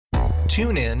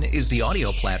TuneIn is the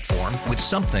audio platform with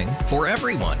something for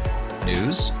everyone.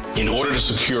 News. In order to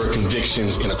secure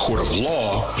convictions in a court of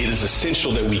law, it is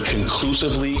essential that we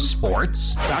conclusively.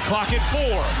 Sports. Shot clock at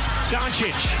 4.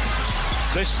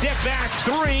 Doncic. The step back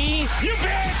 3. You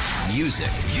bet. Music.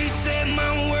 You set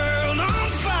my world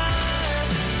on fire.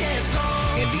 Yes,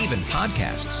 and even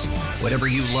podcasts. Whatever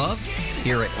you love,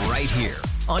 hear it right here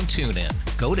on TuneIn.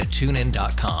 Go to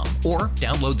TuneIn.com or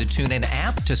download the TuneIn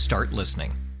app to start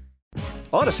listening.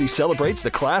 Odyssey celebrates the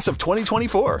class of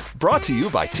 2024, brought to you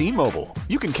by T-Mobile.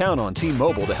 You can count on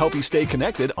T-Mobile to help you stay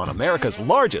connected on America's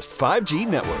largest 5G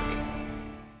network.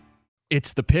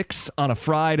 It's the picks on a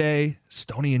Friday.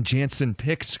 Stoney and Jansen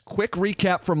picks. Quick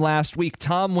recap from last week.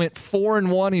 Tom went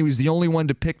 4-1. He was the only one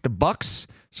to pick the Bucks,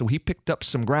 so he picked up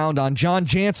some ground on John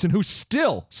Jansen, who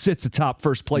still sits atop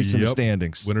first place in the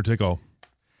standings. Winner take all.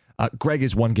 Greg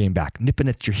is one game back, nipping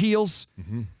at your heels.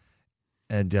 Mm-hmm.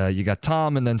 And you got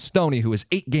Tom and then Stoney, who is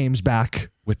 8 games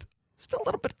back with still a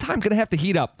little bit of time. Going to have to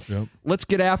heat up. Yep. Let's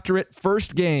get after it.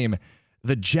 First game,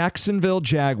 the Jacksonville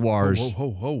Jaguars.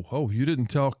 Ho. You didn't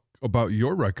talk about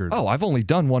your record. Oh, I've only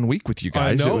done 1 week with you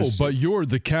guys. I know, but you're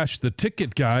the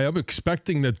ticket guy. I'm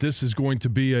expecting that this is going to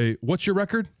be what's your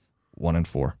record?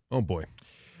 1-4. Oh, boy.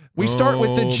 We start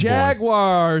with the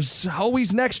Jaguars.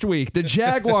 Always next week. The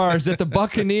Jaguars at the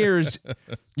Buccaneers.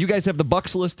 You guys have the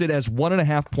Bucs listed as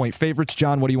 1.5-point favorites.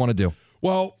 John, what do you want to do?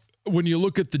 Well, when you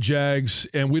look at the Jags,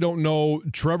 and we don't know,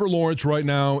 Trevor Lawrence right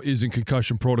now is in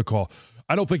concussion protocol.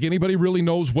 I don't think anybody really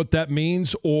knows what that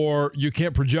means, or you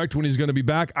can't project when he's going to be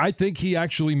back. I think he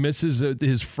actually misses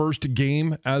his first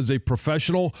game as a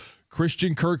professional.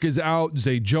 Christian Kirk is out.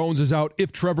 Zay Jones is out.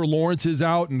 If Trevor Lawrence is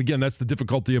out, and again, that's the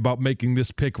difficulty about making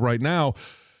this pick right now,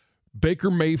 Baker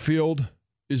Mayfield,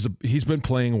 he's been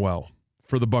playing well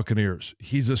for the Buccaneers.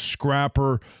 He's a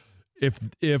scrapper.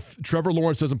 If Trevor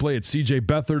Lawrence doesn't play, it's C.J.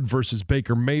 Beathard versus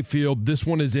Baker Mayfield. This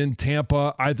one is in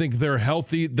Tampa. I think they're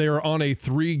healthy. They're on a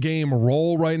 3-game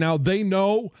roll right now. They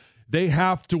know they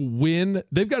have to win.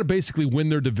 They've got to basically win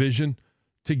their division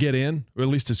to get in, or at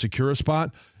least to secure a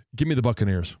spot. Give me the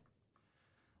Buccaneers.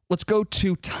 Let's go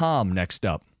to Tom next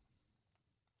up.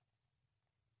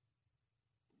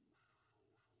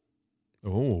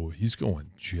 Oh, he's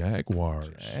going Jaguars.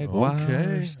 Jaguars.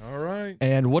 Okay, all right.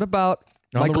 And what about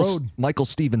On the road. Michael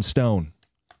Steven Stone?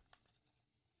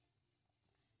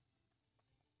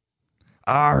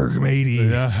 Arg, matey.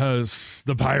 Yes,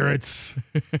 the Pirates.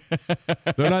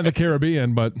 They're not in the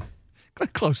Caribbean, but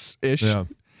close-ish. Yeah.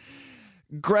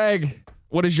 Greg,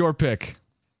 what is your pick?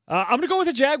 I'm going to go with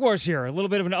the Jaguars here. A little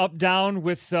bit of an up-down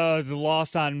with the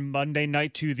loss on Monday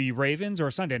night to the Ravens,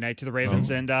 or Sunday night to the Ravens,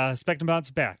 and expect them to bounce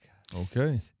back.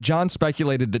 Okay. John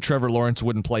speculated that Trevor Lawrence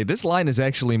wouldn't play. This line has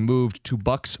actually moved to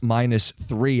Bucks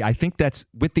 -3. I think that's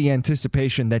with the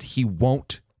anticipation that he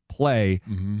won't play.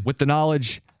 Mm-hmm. With the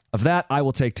knowledge of that, I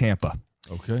will take Tampa.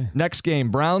 Okay. Next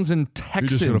game, Browns and You're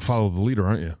Texans. just going to follow the leader,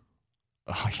 aren't you?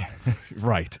 Oh, yeah.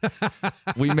 Right.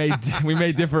 we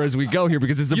may differ as we go here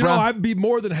because it's the Browns. I'd be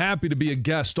more than happy to be a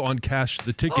guest on Cash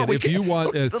the Ticket if you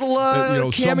want a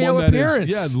little cameo someone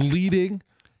appearance. That is leading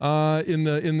in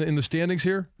the standings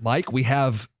here. Mike, we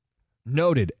have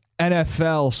noted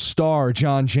NFL star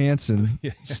John Jansen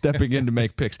stepping in to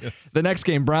make picks. Yes. The next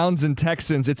game, Browns and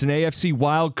Texans. It's an AFC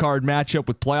wildcard matchup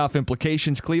with playoff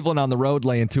implications. Cleveland on the road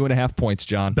laying 2.5 points,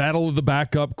 John. Battle of the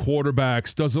backup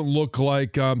quarterbacks. Doesn't look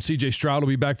like C.J. Stroud will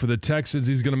be back for the Texans.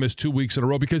 He's going to miss 2 weeks in a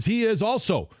row because he is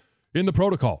also in the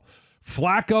protocol.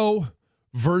 Flacco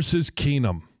versus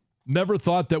Keenum. Never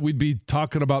thought that we'd be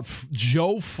talking about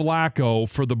Joe Flacco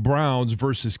for the Browns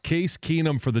versus Case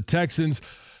Keenum for the Texans.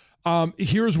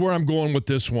 Here's where I'm going with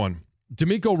this one.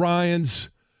 DeMeco Ryans,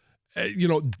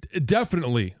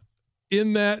 definitely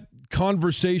in that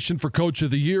conversation for Coach of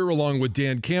the Year along with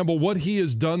Dan Campbell, what he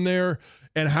has done there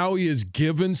and how he has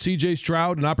given C.J.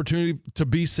 Stroud an opportunity to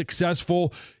be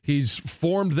successful. He's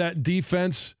formed that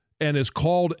defense and has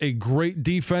called a great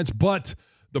defense, but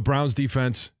the Browns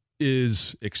defense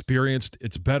is experienced.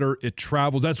 It's better. It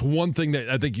travels. That's one thing that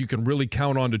I think you can really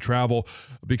count on to travel,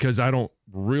 because I don't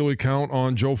really count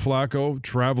on Joe Flacco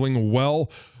traveling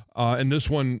well. And this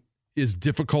one is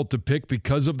difficult to pick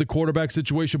because of the quarterback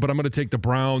situation, but I'm going to take the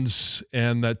Browns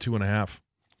and that 2.5.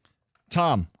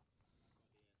 Tom.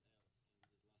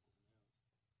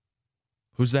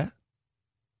 Who's that?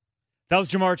 That was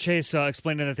Jamar Chase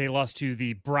explaining that they lost to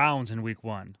the Browns in Week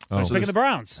 1. So Oh. I'm picking the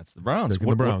Browns. That's the Browns. Taking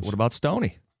the Browns. What about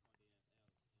Stoney?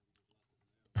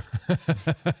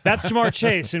 That's Jamar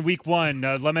Chase in Week 1,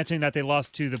 lamenting that they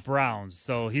lost to the Browns.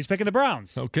 So he's picking the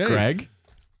Browns. Okay. Greg?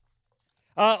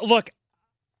 Look,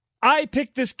 I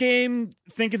picked this game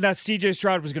thinking that C.J.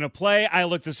 Stroud was going to play. I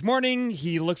looked this morning.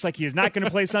 He looks like he is not going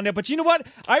to play Sunday. But you know what?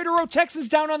 I already wrote Texans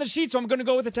down on the sheet, so I'm going to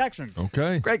go with the Texans.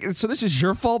 Okay. Greg, so this is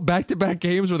your fault? Back-to-back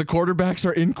games where the quarterbacks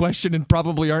are in question and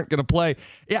probably aren't going to play.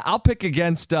 Yeah, I'll pick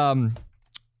against the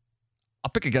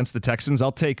Texans.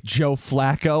 I'll take Joe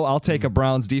Flacco. I'll take a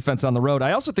Browns defense on the road.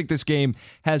 I also think this game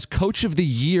has Coach of the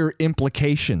Year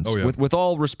implications. Oh, yeah. With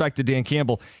all respect to Dan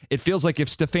Campbell, it feels like if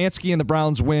Stefanski and the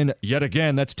Browns win yet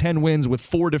again, that's 10 wins with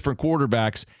 4 different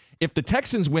quarterbacks. If the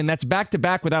Texans win, that's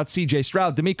back-to-back without C.J.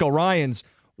 Stroud. DeMeco Ryans,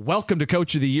 welcome to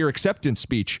Coach of the Year acceptance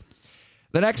speech.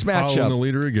 The next matchup. Following the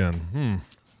leader again.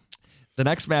 The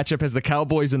next matchup has the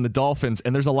Cowboys and the Dolphins,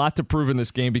 and there's a lot to prove in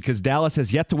this game because Dallas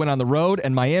has yet to win on the road,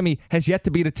 and Miami has yet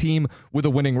to beat a team with a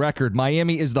winning record.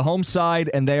 Miami is the home side,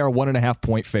 and they are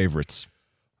 1.5-point favorites.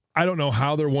 I don't know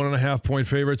how they're 1.5-point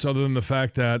favorites, other than the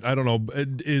fact that I don't know.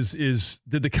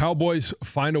 Did the Cowboys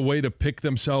find a way to pick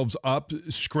themselves up,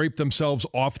 scrape themselves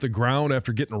off the ground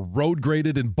after getting road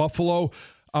graded in Buffalo?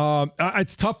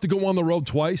 It's tough to go on the road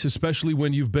twice, especially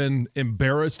when you've been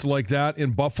embarrassed like that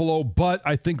in Buffalo, but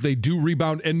I think they do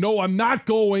rebound. And no, I'm not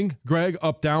going, Greg,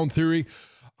 up-down theory.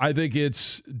 I think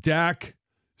it's Dak,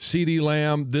 CeeDee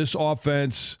Lamb, this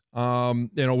offense,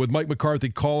 with Mike McCarthy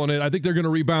calling it. I think they're going to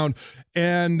rebound.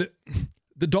 And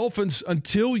the Dolphins,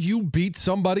 until you beat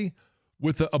somebody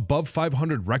with an above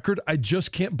 500 record, I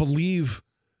just can't believe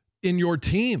in your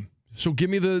team. So give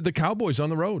me the Cowboys on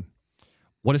the road.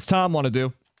 What does Tom want to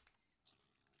do?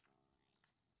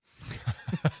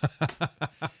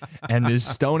 And is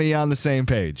Stoney on the same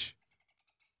page?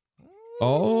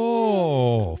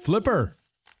 Oh, flipper.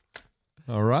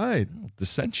 All right.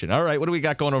 Dissension. All right. What do we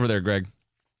got going over there, Greg?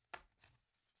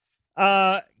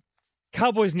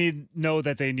 Cowboys know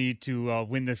that they need to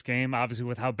win this game, obviously,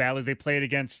 with how badly they played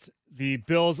against the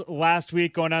Bills last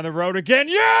week, going on the road again.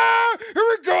 Yeah! Here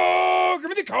we go! Give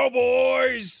me the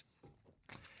Cowboys!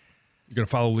 You going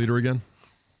to follow leader again?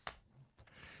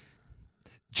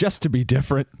 Just to be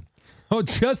different. Oh,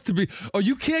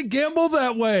 you can't gamble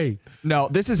that way. No,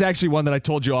 this is actually one that I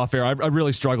told you off air. I'm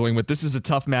really struggling with. This is a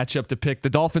tough matchup to pick. The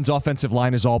Dolphins' offensive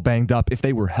line is all banged up. If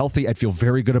they were healthy, I'd feel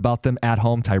very good about them at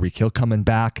home. Tyreek Hill coming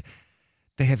back.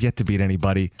 They have yet to beat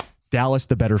anybody. Dallas,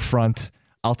 the better front.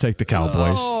 I'll take the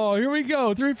Cowboys. Oh, here we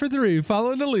go. 3 for 3,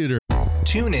 following the leader.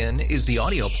 TuneIn is the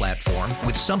audio platform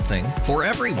with something for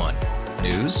everyone.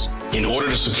 News. In order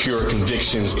to secure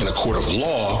convictions in a court of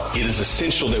law, it is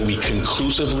essential that we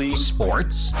conclusively.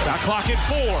 Sports. Shot clock at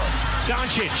 4.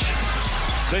 Doncic.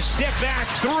 The step back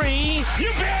 3.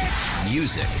 You bet.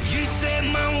 Music. You set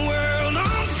my world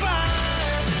on fire.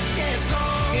 Yes,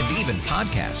 and even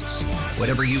podcasts.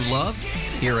 Whatever you love,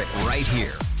 hear it right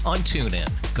here on TuneIn.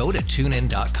 Go to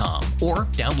TuneIn.com or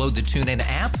download the TuneIn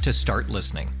app to start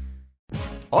listening.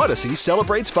 Odyssey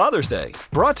celebrates Father's Day,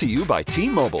 brought to you by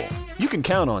T-Mobile. You can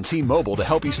count on T-Mobile to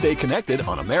help you stay connected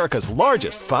on America's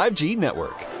largest 5G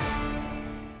network.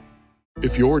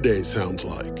 If your day sounds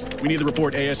like... We need the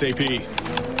report ASAP.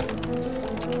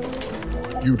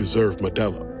 You deserve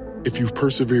Modelo. If you've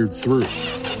persevered through...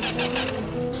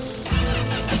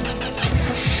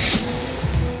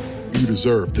 You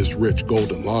deserve this rich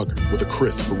golden lager with a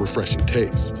crisp but refreshing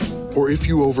taste. Or if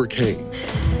you overcame...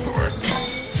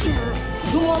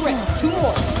 2 more reps, 2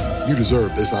 more. You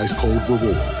deserve this ice-cold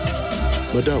reward.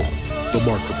 Modelo, the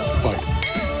mark of a fighter.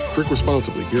 Drink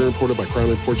responsibly. Beer imported by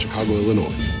Crown Port Chicago,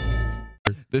 Illinois.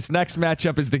 This next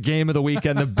matchup is the game of the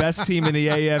weekend. The best team in the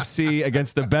AFC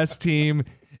against the best team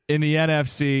in the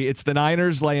NFC. It's the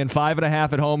Niners laying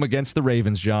 5.5 at home against the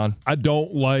Ravens, John. I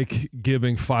don't like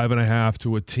giving 5.5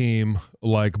 to a team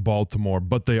like Baltimore,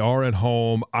 but they are at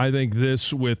home. I think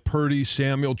this with Purdy,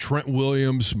 Samuel, Trent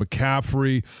Williams,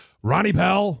 McCaffrey, Ronnie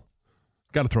Bell.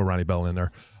 Got to throw Ronnie Bell in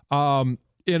there. And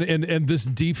this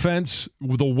defense,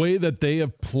 the way that they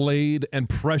have played and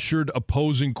pressured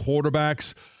opposing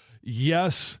quarterbacks,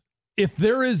 yes, if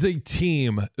there is a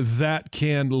team that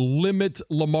can limit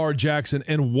Lamar Jackson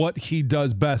and what he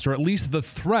does best, or at least the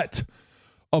threat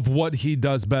of what he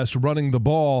does best, running the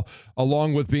ball,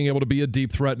 along with being able to be a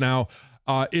deep threat now,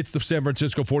 it's the San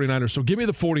Francisco 49ers. So give me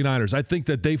the 49ers. I think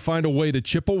that they find a way to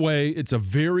chip away. It's a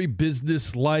very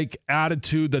business-like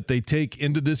attitude that they take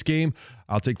into this game.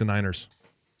 I'll take the Niners.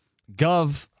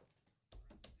 Gov.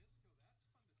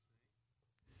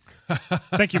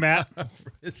 Thank you, Matt.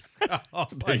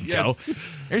 There you go.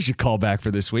 There's your callback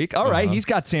for this week. All right, he's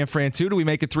got San Fran too. Do we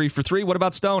make it 3 for 3? What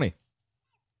about Stoney?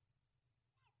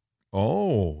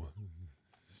 Oh,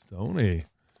 Stoney.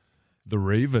 The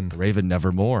Raven. The Raven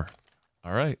nevermore.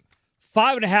 All right.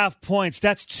 5.5 points.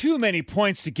 That's too many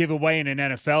points to give away in an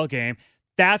NFL game.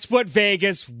 That's what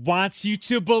Vegas wants you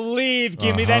to believe.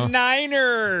 Give me the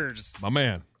Niners. My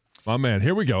man.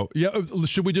 Here we go. Yeah,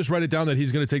 should we just write it down that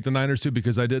he's going to take the Niners too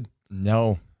because I did?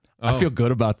 No. I feel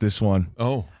good about this one.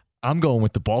 Oh. I'm going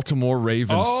with the Baltimore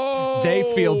Ravens. Oh.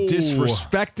 They feel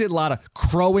disrespected. A lot of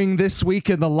crowing this week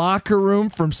in the locker room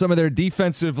from some of their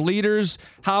defensive leaders.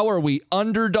 How are we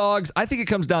underdogs? I think it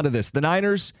comes down to this. The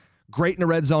Niners, great in the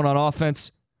red zone on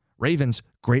offense. Ravens,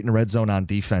 great in the red zone on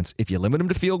defense. If you limit them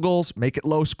to field goals, make it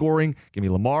low scoring. Give me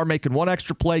Lamar making one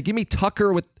extra play. Give me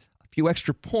Tucker with a few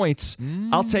extra points.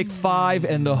 I'll take 5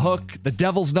 and the hook, the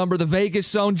devil's number, the Vegas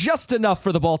zone, just enough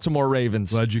for the Baltimore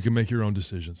Ravens. Glad you can make your own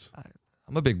decisions.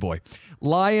 I'm a big boy.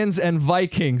 Lions and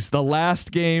Vikings, the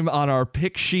last game on our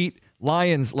pick sheet.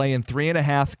 Lions laying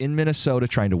 3.5 in Minnesota,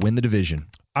 trying to win the division.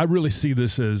 I really see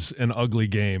this as an ugly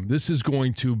game. This is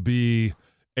going to be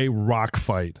a rock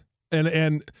fight.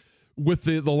 And with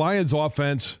the Lions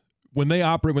offense, when they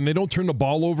operate, when they don't turn the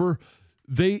ball over,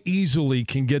 they easily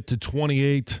can get to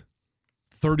 28,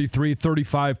 33,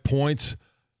 35 points.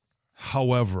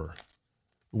 However,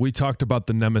 we talked about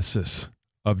the nemesis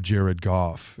of Jared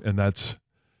Goff, and that's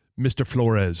Mr.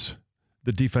 Flores,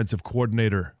 the defensive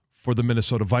coordinator for the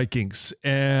Minnesota Vikings.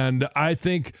 And I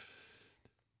think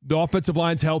the offensive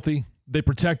line's healthy. They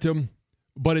protect him,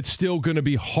 but it's still going to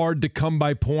be hard to come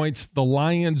by points. The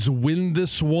Lions win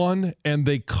this one, and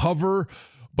they cover,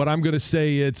 but I'm going to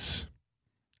say it's,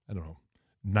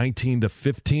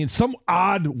 19-15, some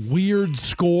odd, weird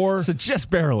score. So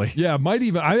just barely. Yeah, might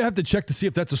even. I have to check to see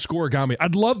if that's a scoregami.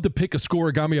 I'd love to pick a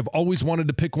scoregami. I've always wanted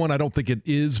to pick one. I don't think it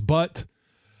is, but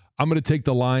I'm going to take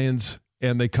the Lions,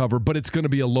 and they cover. But it's going to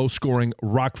be a low-scoring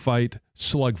rock fight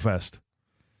slugfest.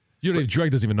 Greg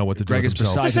doesn't even know what to do with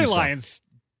himself. Just say Lions.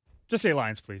 Just say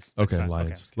Lions, please. Okay,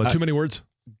 Lions. Okay. Too many words?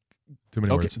 Too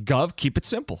many words. Gov, keep it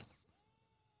simple.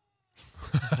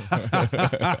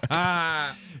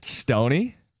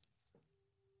 Stoney.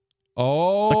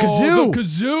 Oh, the kazoo. The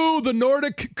kazoo, the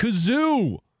Nordic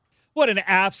kazoo. What an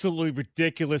absolutely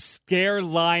ridiculous scare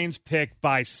Lions pick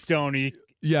by Stoney.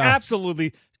 Yeah.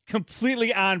 Absolutely,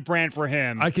 completely on brand for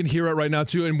him. I can hear it right now,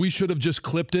 too, and we should have just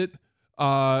clipped it.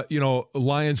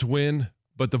 Lions win,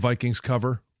 but the Vikings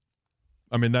cover.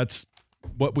 I mean, that's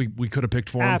what we could have picked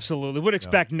for him. Absolutely. Would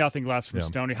expect nothing less from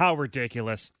Stoney. How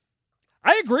ridiculous.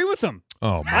 I agree with him.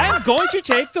 Oh, I'm going to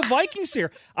take the Vikings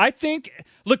here. I think,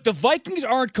 look, the Vikings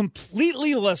aren't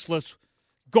completely listless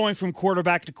going from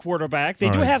quarterback to quarterback.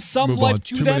 They do have some life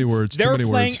to them. Too many words. They're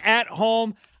playing at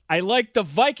home. I like the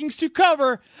Vikings to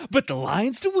cover, but the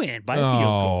Lions to win by a field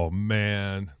goal. Oh,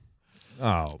 man.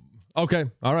 Oh, okay.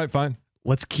 All right, fine.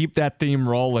 Let's keep that theme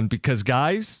rolling because,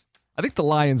 guys, I think the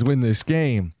Lions win this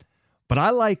game, but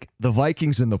I like the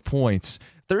Vikings and the points.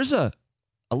 There's a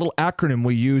little acronym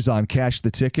we use on Cash the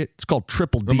Ticket. It's called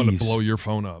Triple D's. I'm going to blow your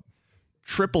phone up.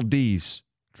 Triple D's.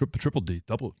 Triple D.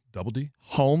 Double D?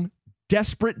 Home.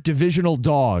 Desperate divisional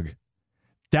dog.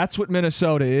 That's what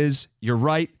Minnesota is. You're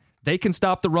right. They can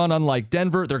stop the run unlike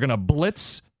Denver. They're going to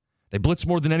blitz. They blitz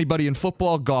more than anybody in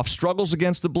football. Goff struggles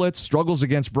against the blitz, struggles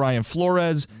against Brian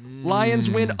Flores. Lions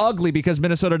win ugly because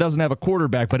Minnesota doesn't have a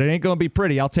quarterback, but it ain't going to be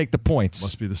pretty. I'll take the points.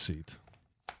 Must be the seat.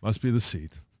 Must be the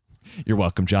seat. You're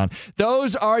welcome, John.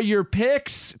 Those are your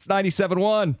picks. It's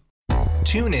 97.1.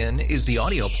 TuneIn is the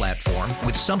audio platform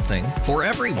with something for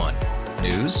everyone.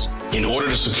 News. In order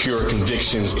to secure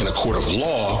convictions in a court of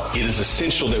law, it is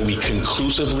essential that we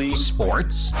conclusively.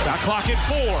 Sports. Shot clock at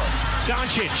 4.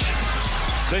 Doncic.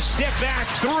 The step back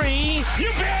 3. You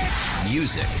bet.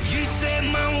 Music. You set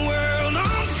my world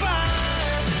on fire.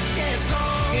 Yes,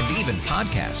 and even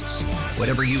podcasts.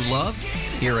 Whatever you love,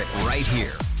 hear it right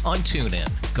here on TuneIn.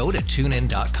 Go to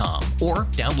TuneIn.com or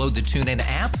download the TuneIn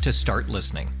app to start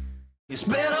listening. It's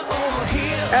better over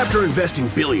here. After investing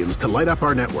billions to light up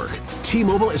our network,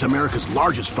 T-Mobile is America's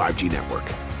largest 5G network.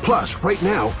 Plus, right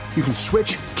now, you can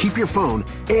switch, keep your phone,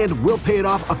 and we'll pay it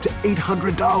off up to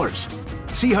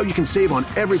 $800. See how you can save on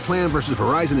every plan versus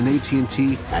Verizon and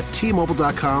AT&T at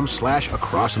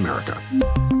T-Mobile.com/across America.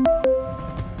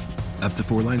 Up to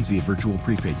 4 lines via virtual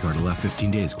prepaid card. Allow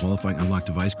 15 days. Qualifying unlocked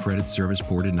device credit service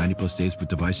ported 90+ states with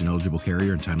device and eligible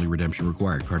carrier and timely redemption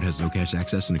required. Card has no cash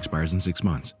access and expires in 6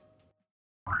 months.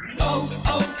 O'Reilly.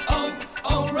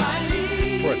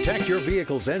 Protect your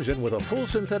vehicle's engine with a full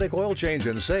synthetic oil change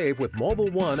and save with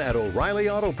Mobil 1 at O'Reilly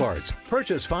Auto Parts.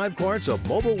 Purchase 5 quarts of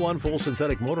Mobil 1 full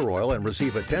synthetic motor oil and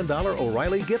receive a $10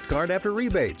 O'Reilly gift card after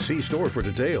rebate. See store for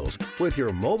details. With your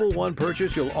Mobil 1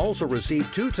 purchase, you'll also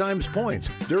receive 2 times points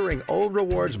during O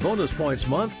Rewards Bonus Points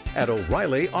Month at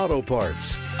O'Reilly Auto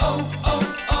Parts.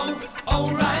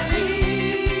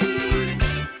 O'Reilly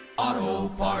Auto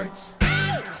Parts.